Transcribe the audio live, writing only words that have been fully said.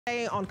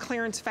On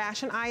clearance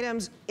fashion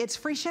items, it's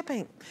free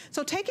shipping.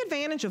 So take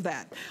advantage of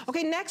that.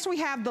 Okay, next we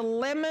have the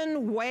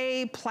lemon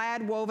way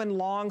plaid woven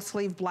long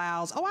sleeve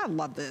blouse. Oh, I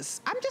love this.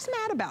 I'm just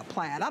mad about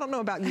plaid. I don't know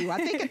about you. I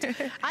think it's,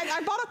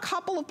 I bought a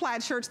couple of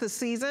plaid shirts this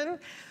season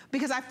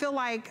because I feel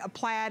like a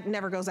plaid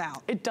never goes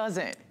out. It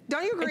doesn't.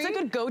 Don't you agree? It's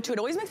a good go-to. It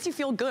always makes you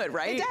feel good,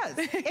 right? It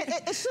does.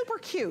 It's super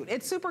cute.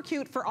 It's super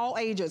cute for all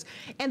ages.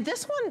 And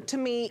this one, to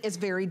me, is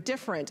very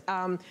different.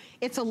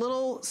 It's a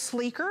little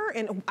sleeker,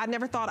 and I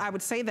never thought I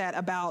would say that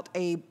about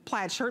a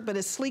plaid shirt, but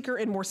it's sleeker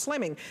and more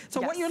slimming. So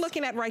what you're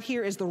looking at right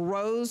here is the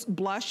rose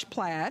blush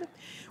plaid.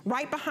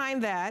 Right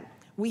behind that,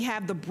 we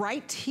have the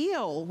bright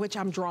teal, which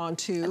I'm drawn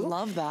to. I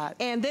love that.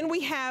 And then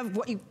we have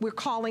what we're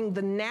calling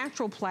the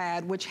natural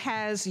plaid, which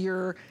has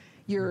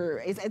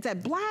it's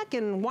that black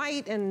and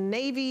white and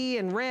navy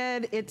and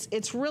red.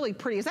 It's really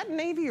pretty. Is that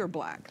navy or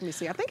black? Let me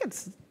see. I think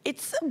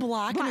it's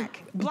black.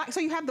 Black. So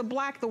you have the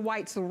black, the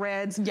whites, the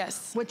reds.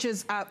 Yes. Which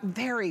is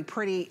very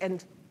pretty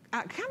and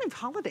kind of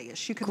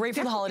holiday-ish. You could great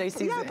for the holiday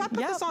season. Yeah, if I put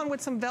this on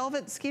with some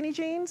velvet skinny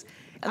jeans.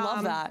 I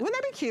love that. Wouldn't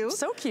that be cute?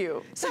 So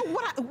cute. So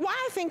why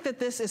I think that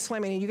this is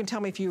slimming, and you can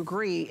tell me if you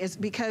agree, is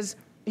because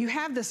you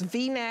have this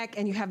V-neck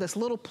and you have this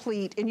little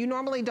pleat, and you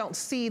normally don't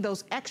see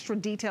those extra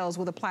details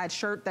with a plaid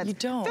shirt that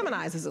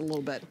feminizes it a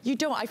little bit. You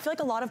don't. I feel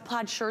like a lot of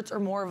plaid shirts are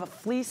more of a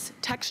fleece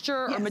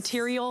texture or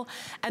material,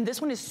 and this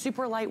one is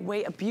super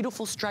lightweight, a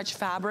beautiful stretch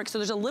fabric, so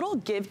there's a little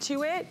give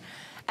to it,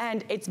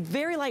 and it's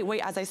very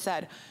lightweight, as I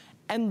said.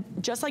 And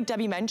just like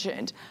Debbie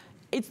mentioned,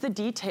 it's the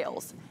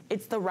details.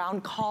 It's the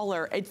round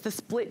collar, it's the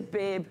split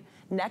bib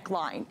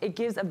neckline. It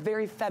gives a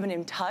very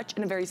feminine touch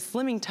and a very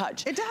slimming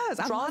touch. It does.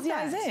 Draws the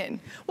eyes in.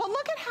 Well,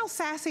 look at how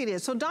sassy it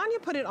is. So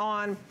Danya put it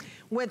on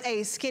with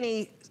a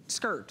skinny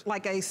skirt,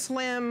 like a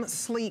slim,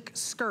 sleek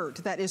skirt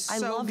that is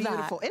so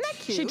beautiful. Isn't that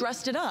cute? She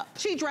dressed it up.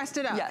 She dressed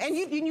it up. Yes. And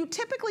you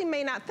typically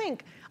may not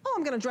think, oh,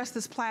 I'm gonna dress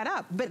this plaid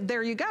up, but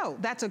there you go.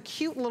 That's a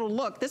cute little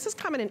look. This is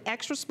coming in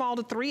extra small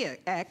to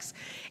 3X,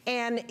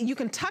 and you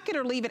can tuck it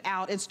or leave it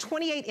out. It's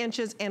 28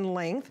 inches in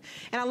length,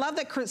 and I love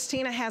that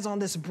Christina has on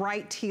this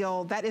bright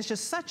teal. That is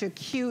just such a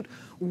cute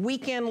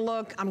weekend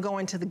look. I'm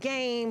going to the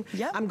game.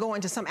 Yep. I'm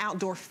going to some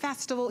outdoor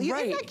festival.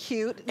 Isn't that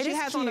cute? She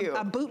has on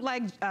a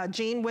bootleg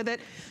jean with it.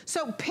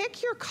 So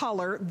pick your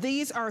color.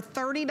 These are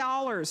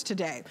 $30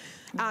 today.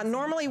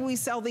 Normally we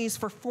sell these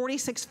for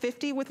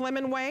 $46.50 with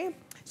Lemon Way.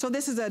 So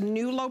this is a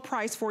new low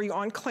price for you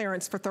on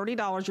clearance for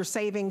 $30. You're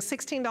saving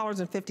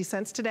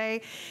 $16.50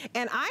 today.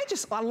 And I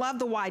love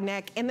the wide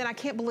neck, and then I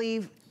can't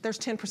believe there's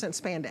 10%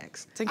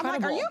 spandex. It's incredible.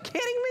 I'm like, are you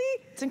kidding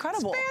me? It's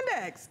incredible.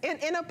 Spandex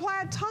in a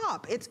plaid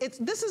top.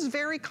 This is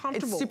very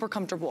comfortable. It's super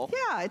comfortable.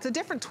 Yeah, it's a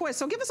different twist.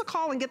 So give us a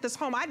call and get this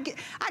home. I'd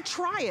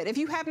try it. If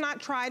you have not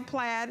tried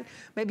plaid,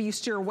 maybe you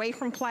steer away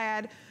from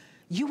plaid,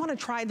 you want to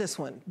try this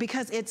one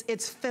because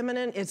it's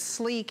feminine, it's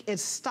sleek,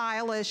 it's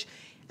stylish.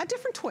 A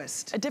different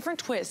twist. A different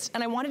twist.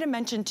 And I wanted to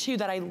mention too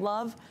that I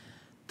love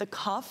the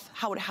cuff,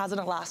 how it has an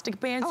elastic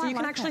band, so you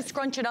can actually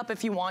scrunch it up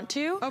if you want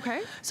to.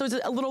 Okay. So it's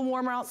a little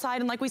warmer outside,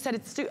 and like we said,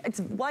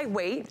 it's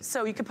lightweight,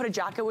 so you could put a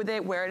jacket with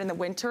it, wear it in the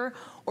winter,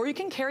 or you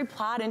can carry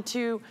plaid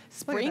into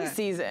spring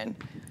season.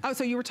 Oh,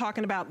 so you were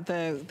talking about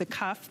the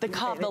cuff? The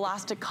cuff, the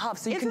elastic cuff,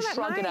 so you can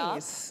shrug it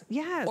up.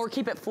 Yes. Or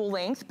keep it full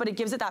length, but it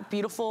gives it that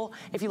beautiful,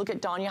 if you look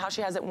at Danya, how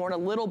she has it worn a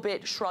little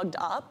bit shrugged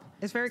up.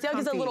 It's very comfy.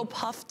 It gives a little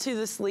puff to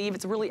the sleeve.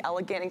 It's really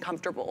elegant and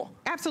comfortable.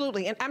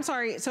 Absolutely. And I'm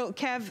sorry, so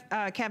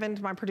Kevin,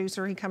 my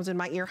producer, he comes in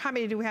my ear. How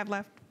many do we have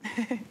left?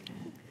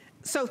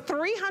 So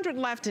 300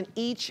 left in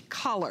each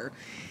color.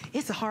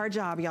 It's a hard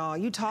job, y'all.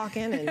 You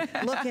talking and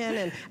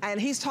looking,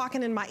 and he's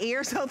talking in my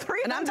ear, so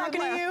 300 And I'm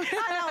talking left. to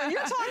you. I know, and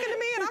you're talking to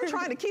me, and I'm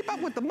trying to keep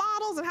up with the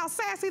models and how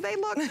sassy they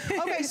look.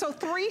 Okay, so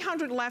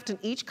 300 left in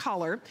each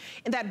color.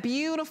 And that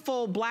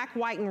beautiful black,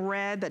 white, and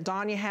red that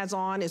Danya has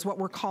on is what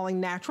we're calling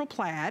natural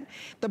plaid.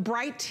 The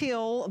bright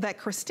teal that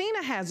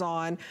Christina has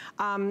on,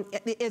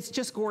 it's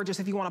just gorgeous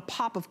if you want a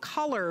pop of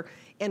color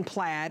in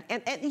plaid.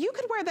 And you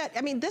could wear that,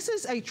 I mean, this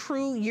is a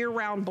true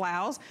year-round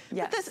blouse.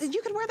 Yes. But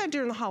you could wear that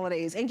during the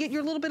holidays and get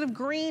your little bit of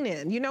green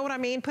in. You know what I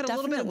mean? Put a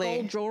little bit of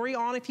gold jewelry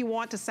on if you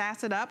want to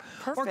sass it up.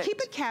 Perfect. Or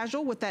keep it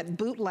casual with that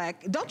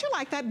bootleg. Don't you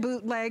like that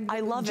bootleg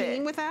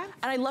jean with that?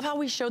 And I love how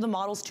we show the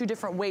models two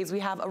different ways. We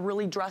have a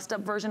really dressed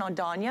up version on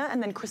Danya,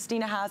 and then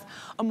Christina has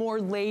a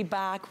more laid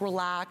back,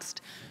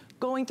 relaxed,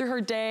 going through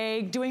her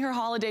day, doing her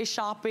holiday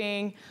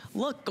shopping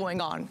look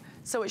going on.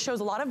 So it shows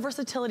a lot of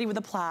versatility with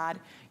a plaid.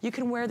 You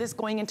can wear this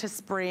going into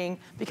spring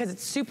because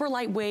it's super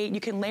lightweight.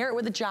 You can layer it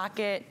with a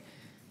jacket.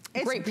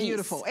 It's great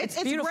beautiful.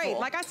 It's beautiful. Great.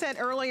 Like I said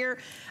earlier,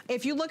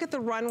 if you look at the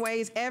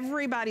runways,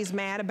 everybody's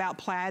mad about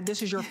plaid.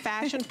 This is your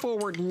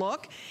fashion-forward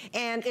look,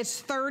 and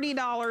it's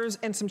 $30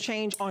 and some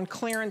change on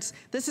clearance.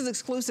 This is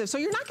exclusive, so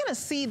you're not going to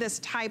see this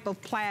type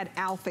of plaid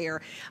out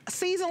there.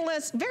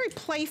 Seasonless, very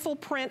playful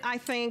print, I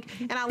think,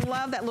 and I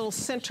love that little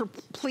center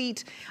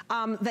pleat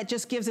that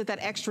just gives it that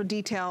extra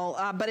detail,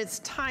 but it's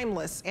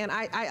timeless, and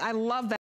I love that.